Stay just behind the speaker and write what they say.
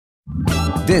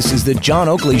This is the John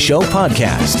Oakley Show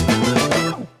podcast.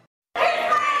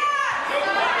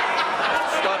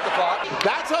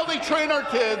 That's how they train our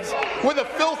kids, with a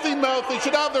filthy mouth. They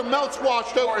should have their mouths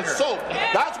washed out with soap.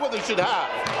 That's what they should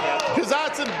have, because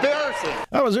that's embarrassing.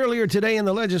 That was earlier today in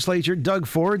the legislature. Doug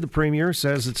Ford, the premier,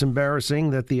 says it's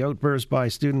embarrassing that the outburst by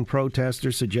student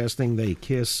protesters suggesting he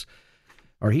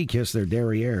kissed their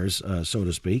derrieres, so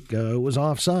to speak, was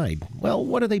offside. Well,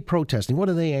 what are they protesting? What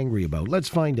are they angry about? Let's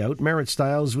find out. Marit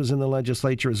Stiles was in the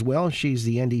legislature as well. She's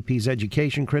the NDP's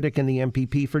education critic and the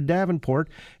MPP for Davenport,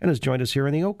 and has joined us here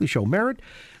on the Oakley Show. Marit,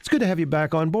 it's good to have you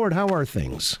back on board. How are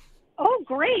things? Oh,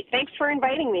 great. Thanks for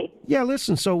inviting me. Yeah,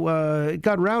 listen, so it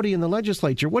got rowdy in the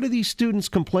legislature. What are these students'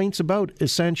 complaints about,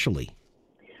 essentially?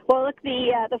 Well, look,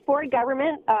 the Ford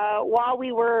government, while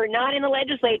we were not in the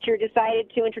legislature, decided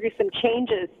to introduce some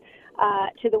changes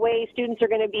to the way students are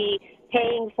going to be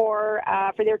paying for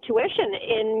their tuition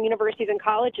in universities and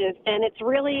colleges. And it's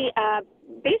really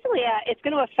it's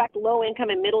going to affect low-income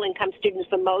and middle-income students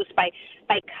the most by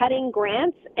cutting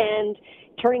grants and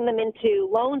turning them into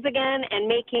loans again and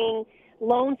making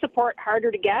loan support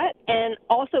harder to get, and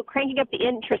also cranking up the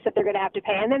interest that they're going to have to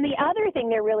pay. And then the other thing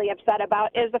they're really upset about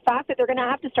is the fact that they're going to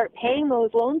have to start paying those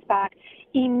loans back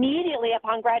immediately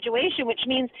upon graduation, which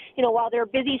means, while they're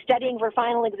busy studying for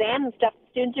final exams and stuff,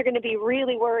 students are going to be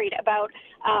really worried about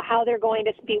what they're going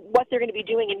to be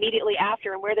doing immediately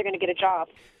after and where they're going to get a job.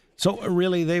 So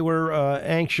really they were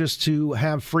anxious to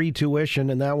have free tuition,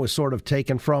 and that was sort of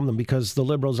taken from them because the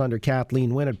Liberals under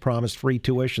Kathleen Wynne had promised free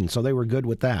tuition, so they were good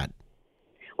with that.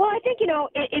 Well, I think,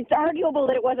 it's arguable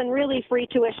that it wasn't really free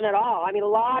tuition at all. I mean, a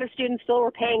lot of students still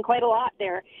were paying quite a lot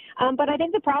there. But I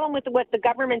think the problem with what the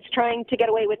government's trying to get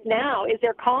away with now is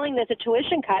they're calling this a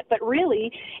tuition cut, but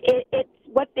really it's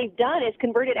what they've done is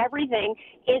converted everything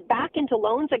back into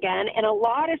loans again, and a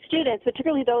lot of students,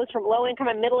 particularly those from low-income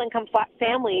and middle-income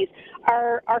families,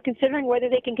 are considering whether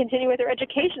they can continue with their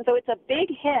education. So it's a big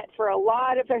hit for a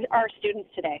lot of our students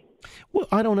today. Well,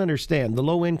 I don't understand. The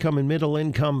low-income and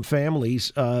middle-income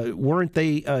families, weren't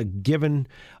they given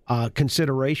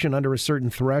consideration under a certain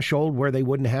threshold where they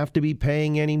wouldn't have to be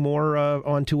paying any more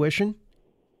on tuition?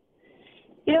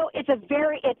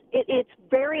 It's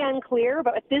very unclear,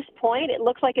 but at this point, it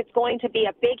looks like it's going to be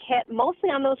a big hit, mostly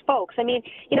on those folks. I mean,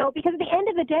 because at the end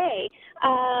of the day,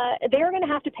 they're going to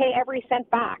have to pay every cent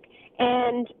back.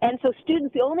 And so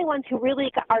students, the only ones who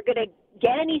really are going to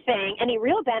get any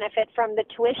real benefit from the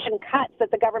tuition cuts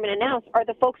that the government announced are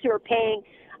the folks who are paying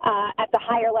at the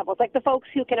higher levels, like the folks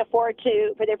who can afford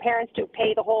for their parents to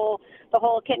pay the whole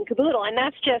kit and caboodle. And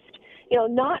that's just,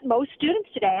 not most students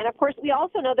today. And of course, we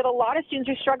also know that a lot of students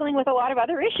are struggling with a lot of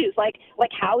other issues like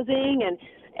housing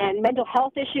and mental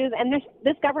health issues. And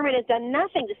this government has done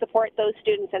nothing to support those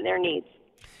students and their needs.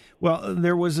 Well,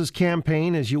 there was this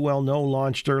campaign, as you well know,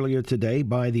 launched earlier today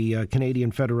by the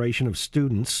Canadian Federation of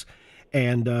Students.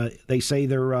 And they say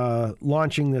they're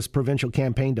launching this provincial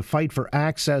campaign to fight for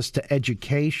access to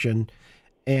education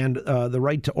and the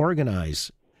right to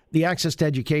organize. The access to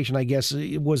education, I guess,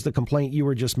 was the complaint you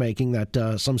were just making,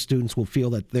 that some students will feel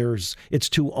that it's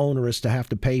too onerous to have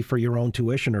to pay for your own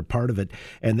tuition or part of it,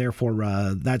 and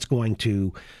therefore that's going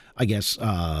to, I guess,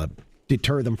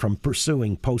 deter them from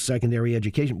pursuing post-secondary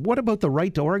education. What about the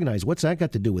right to organize? What's that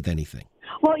got to do with anything?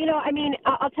 Well,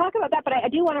 I'll talk about that, but I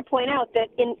do want to point out that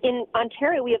in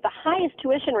Ontario, we have the highest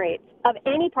tuition rates of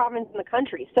any province in the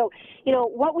country. So,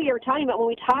 what we are talking about when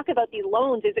we talk about these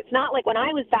loans is it's not like when I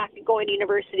was back going to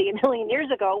university a million years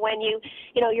ago when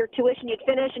your tuition you'd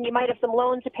finish and you might have some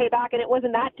loans to pay back and it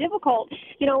wasn't that difficult.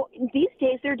 These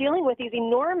days they're dealing with these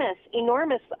enormous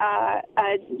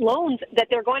loans that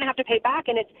they're going to have to pay back,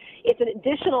 and it's an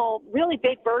additional really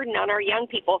big burden on our young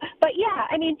people. But yeah,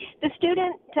 I mean,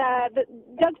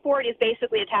 Doug Ford is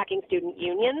basically attacking student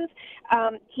unions.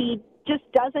 He just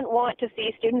doesn't want to see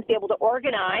students be able to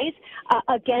organize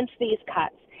against these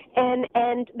cuts. And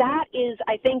that is,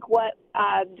 I think, what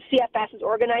CFS is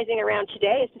organizing around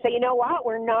today, is to say, you know what,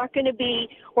 we're not going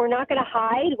to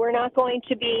hide, we're not going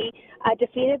to be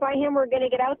defeated by him, we're going to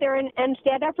get out there and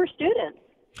stand up for students.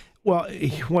 Well,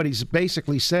 what he's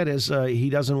basically said is he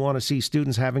doesn't want to see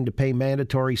students having to pay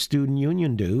mandatory student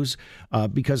union dues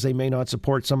because they may not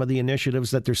support some of the initiatives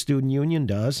that their student union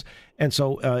does. And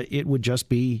so it would just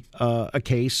be a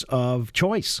case of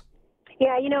choice.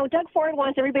 Yeah, Doug Ford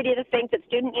wants everybody to think that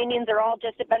student unions are all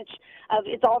just a bunch of,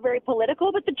 it's all very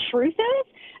political, but the truth is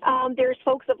there's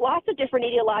folks of lots of different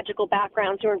ideological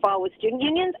backgrounds who are involved with student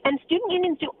unions, and student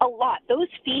unions do a lot. Those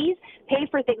fees pay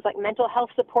for things like mental health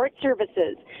support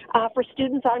services for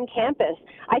students on campus.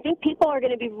 I think people are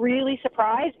going to be really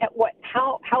surprised at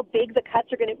how big the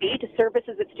cuts are going to be to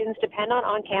services that students depend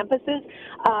on campuses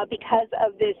because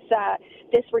of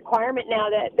this requirement now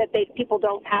that people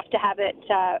don't have to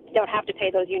pay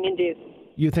those union dues.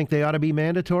 You think they ought to be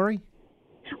mandatory?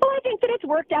 Well, I think that it's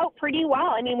worked out pretty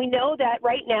well. I mean, we know that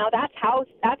right now that's how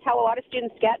a lot of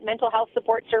students get mental health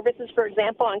support services, for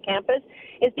example, on campus,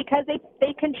 is because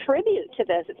they contribute to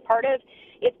this. It's part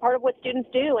of what students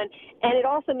do, and it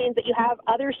also means that you have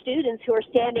other students who are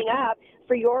standing up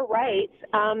for your rights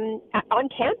on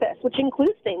campus, which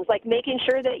includes things like making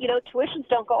sure that tuitions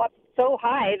don't go up so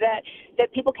high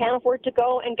that people can't afford to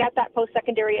go and get that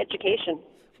post-secondary education.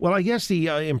 Well, I guess the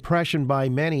impression by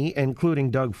many,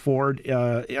 including Doug Ford,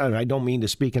 I don't mean to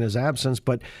speak in his absence,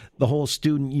 but the whole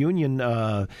student union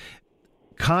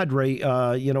cadre,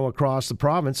 across the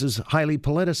province is highly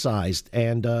politicized.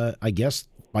 And I guess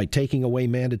by taking away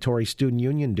mandatory student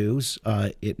union dues,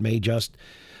 it may just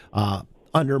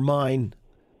undermine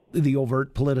the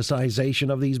overt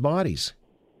politicization of these bodies.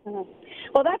 Mm-hmm.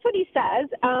 Well, that's what he says,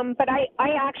 but I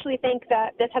actually think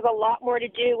that this has a lot more to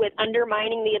do with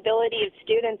undermining the ability of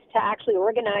students to actually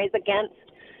organize against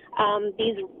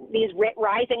these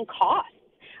rising costs.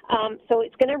 So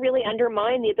it's going to really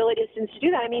undermine the ability of students to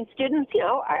do that. I mean, students,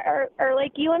 are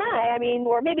like you and I mean,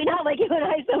 or maybe not like you and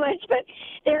I so much, but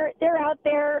they're out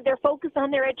there, they're focused on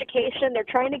their education, they're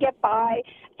trying to get by,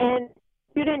 and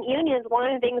student unions, one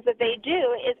of the things that they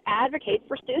do is advocate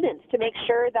for students to make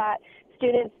sure that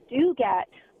students do get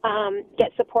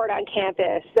support on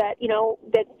campus, that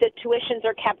that the tuitions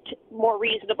are kept more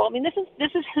reasonable. I mean, this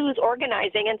is who's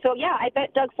organizing, and so I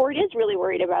bet Doug Ford is really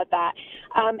worried about that,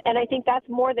 and I think that's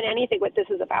more than anything what this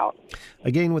is about.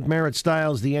 Again, with Marit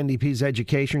Stiles, the NDP's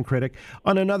education critic.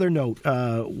 On another note,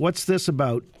 what's this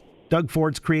about? Doug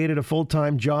Ford's created a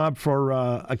full-time job for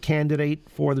a candidate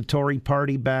for the Tory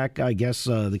party back. I guess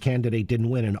the candidate didn't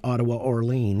win in Ottawa,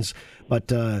 Orleans,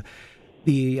 but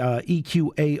the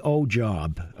EQAO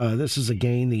job. This is,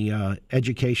 again, the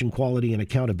Education Quality and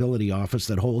Accountability Office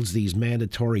that holds these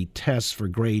mandatory tests for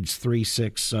grades 3,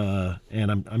 6, and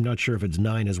I'm not sure if it's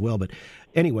 9 as well. But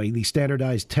anyway, the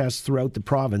standardized tests throughout the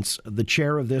province. The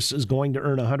chair of this is going to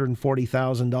earn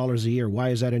 $140,000 a year. Why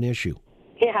is that an issue?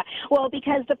 Yeah, well,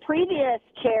 because the previous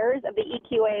chairs of the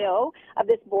EQAO, of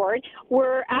this board,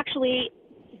 were actually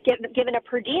given a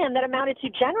per diem that amounted to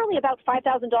generally about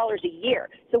 $5,000 a year.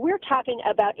 So we're talking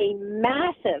about a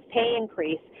massive pay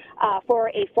increase for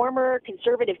a former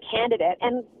Conservative candidate.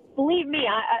 And believe me,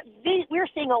 we're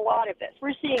seeing a lot of this.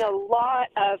 We're seeing a lot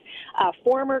of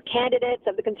former candidates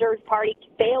of the Conservative Party,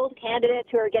 failed candidates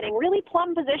who are getting really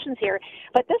plum positions here.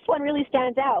 But this one really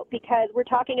stands out because we're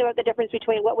talking about the difference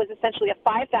between what was essentially a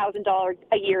 $5,000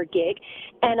 a year gig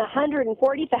and $140,000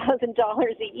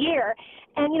 a year.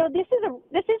 And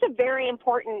this is a very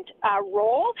important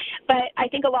role, but I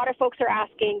think a lot of folks are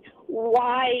asking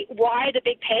why the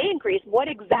big pay increase? What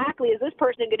exactly is this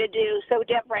person going to do so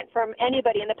different from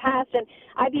anybody in the past? And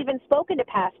I've even spoken to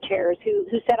past chairs who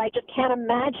said, I just can't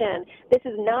imagine this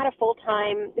is not a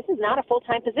full-time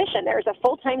position. There's a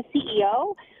full-time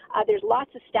CEO. There's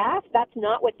lots of staff. That's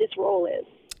not what this role is.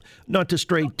 Not to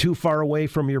stray too far away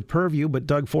from your purview, but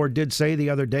Doug Ford did say the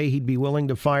other day he'd be willing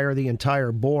to fire the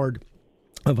entire board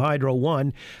of Hydro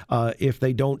One if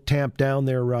they don't tamp down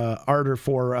their ardor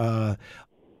for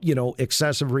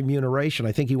excessive remuneration.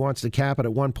 I think he wants to cap it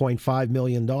at $1.5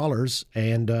 million,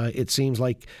 and it seems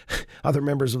like other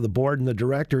members of the board and the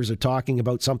directors are talking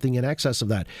about something in excess of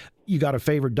that. You got to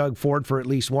favor Doug Ford for at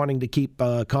least wanting to keep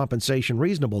compensation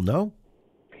reasonable, no?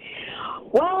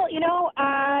 Well,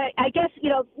 I guess,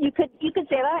 you could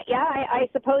say that. Yeah, I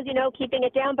suppose, keeping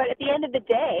it down. But at the end of the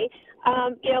day,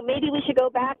 maybe we should go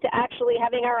back to actually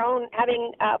having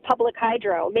public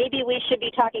hydro. Maybe we should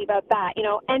be talking about that,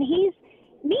 and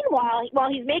Meanwhile, while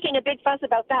he's making a big fuss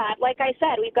about that, like I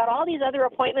said, we've got all these other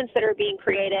appointments that are being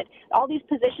created, all these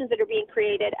positions that are being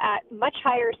created at much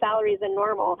higher salaries than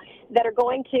normal that are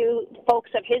going to folks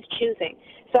of his choosing.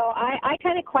 So I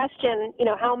kind of question,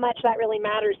 how much that really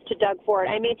matters to Doug Ford.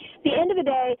 I mean, at the end of the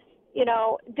day,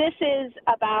 this is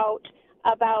about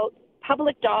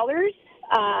public dollars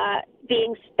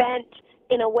being spent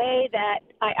in a way that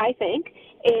I think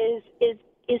is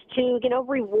is to,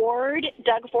 reward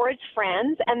Doug Ford's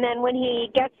friends, and then when he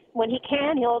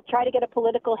can, he'll try to get a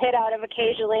political hit out of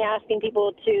occasionally asking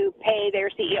people to pay their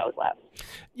CEOs less.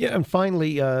 Yeah, and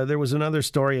finally, there was another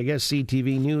story. I guess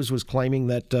CTV News was claiming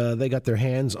that they got their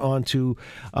hands onto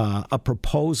a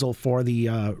proposal for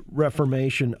the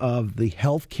reformation of the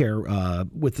health care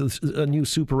with a new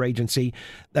super agency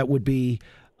that would be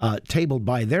tabled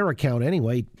by their account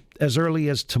anyway as early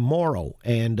as tomorrow,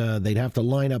 and they'd have to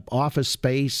line up office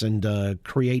space and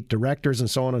create directors and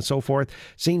so on and so forth.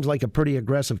 Seems like a pretty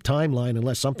aggressive timeline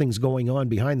unless something's going on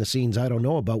behind the scenes I don't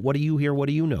know about. What do you hear? What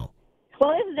do you know?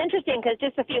 Well, this is interesting because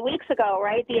just a few weeks ago,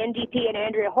 right, the NDP and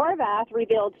Andrea Horwath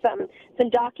revealed some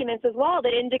documents as well that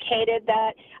indicated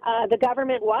that the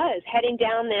government was heading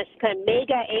down this kind of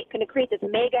going to create this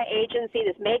mega agency,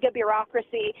 this mega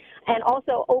bureaucracy, and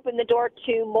also open the door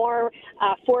to more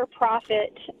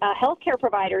for-profit healthcare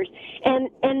providers.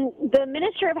 And the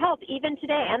Minister of Health, even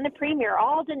today, and the Premier,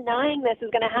 all denying this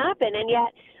is going to happen, and yet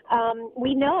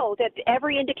we know that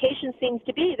every indication seems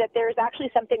to be that there's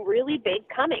actually something really big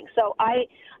coming. So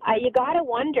you got to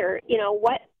wonder,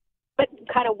 what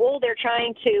kind of wool they're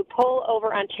trying to pull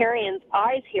over Ontarians'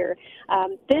 eyes here.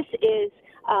 This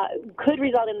could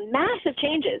result in massive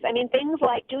changes. I mean, things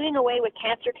like doing away with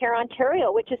Cancer Care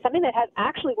Ontario, which is something that has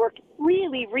actually worked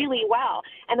really, really well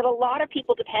and that a lot of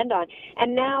people depend on.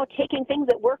 And now taking things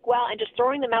that work well and just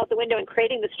throwing them out the window and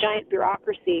creating this giant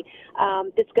bureaucracy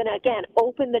that's going to, again,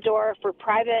 open the door for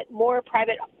more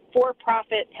private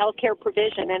for-profit healthcare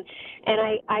provision.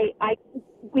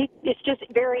 It's just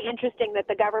very interesting that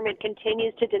the government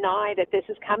continues to deny that this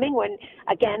is coming when,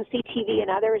 again, CTV and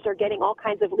others are getting all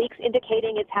kinds of leaks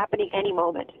indicating it's happening any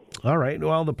moment. All right.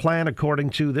 Well, the plan,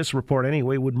 according to this report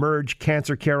anyway, would merge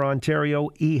Cancer Care Ontario,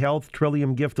 eHealth,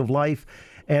 Trillium Gift of Life,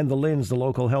 and the LINS, the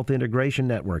local health integration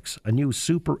networks, a new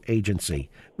super agency.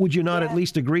 Would you not at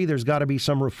least agree there's got to be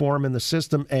some reform in the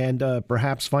system and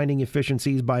perhaps finding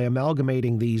efficiencies by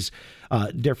amalgamating these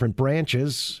different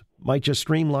branches might just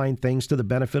streamline things to the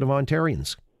benefit of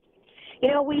Ontarians?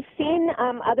 We've seen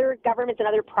other governments in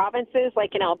other provinces,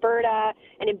 like in Alberta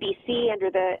and in BC, under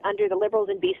the Liberals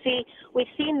in BC, we've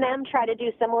seen them try to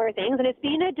do similar things, and it's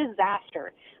been a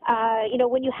disaster.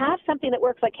 When you have something that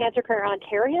works like Cancer Care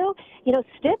Ontario,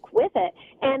 stick with it.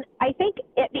 And I think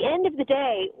at the end of the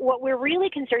day, what we're really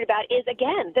concerned about is,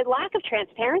 again, the lack of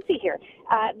transparency here.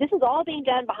 This is all being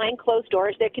done behind closed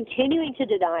doors. They're continuing to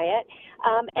deny it.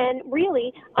 And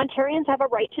really, Ontarians have a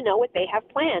right to know what they have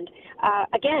planned.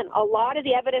 Again, a lot of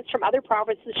the evidence from other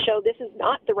provinces show this is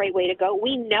not the right way to go.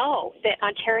 We know that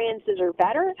Ontarians deserve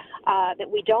better, that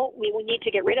we need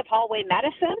to get rid of hallway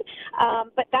medicine,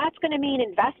 but that's going to mean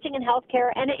investing in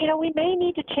healthcare, and we may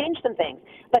need to change some things.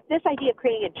 But this idea of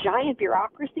creating a giant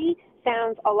bureaucracy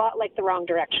sounds a lot like the wrong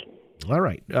direction. All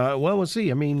right. Well, we'll see.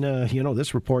 I mean,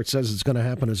 this report says it's going to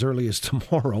happen as early as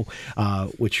tomorrow,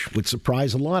 which would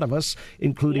surprise a lot of us,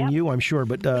 including you, I'm sure.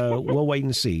 But we'll wait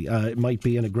and see. It might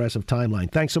be an aggressive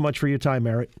timeline. Thanks so much for your time,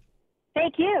 Marit.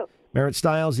 Thank you. Marit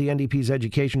Stiles, the NDP's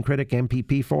education critic,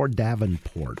 MPP for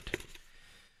Davenport.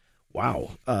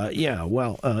 Wow.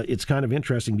 It's kind of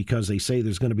interesting because they say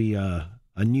there's going to be a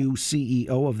new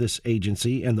CEO of this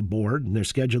agency and the board, and they're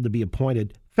scheduled to be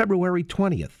appointed February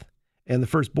 20th. And the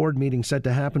first board meeting set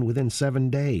to happen within 7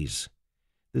 days.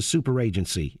 The super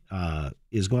agency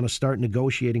is going to start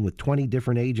negotiating with 20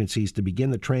 different agencies to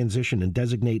begin the transition and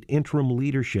designate interim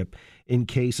leadership in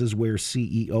cases where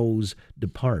CEOs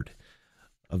depart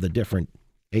of the different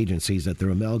agencies that they're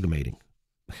amalgamating.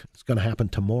 It's going to happen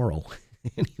tomorrow.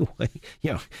 Anyway,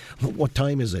 what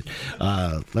time is it?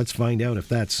 Let's find out if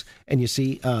that's... And you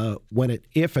see,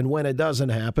 if and when it doesn't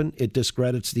happen, it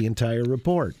discredits the entire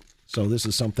report. So this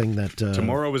is something that...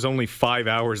 Tomorrow is only 5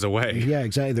 hours away. Yeah,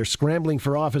 exactly. They're scrambling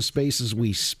for office space as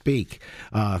we speak.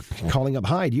 Calling up,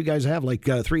 hi, do you guys have like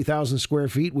 3,000 square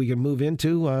feet we can move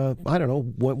into? I don't know.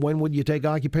 When would you take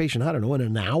occupation? I don't know, in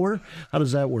an hour? How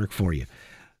does that work for you?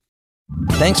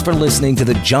 Thanks for listening to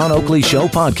the John Oakley Show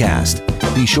podcast.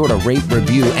 Be sure to rate,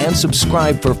 review, and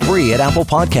subscribe for free at Apple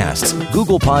Podcasts,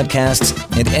 Google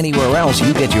Podcasts, and anywhere else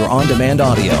you get your on-demand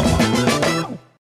audio.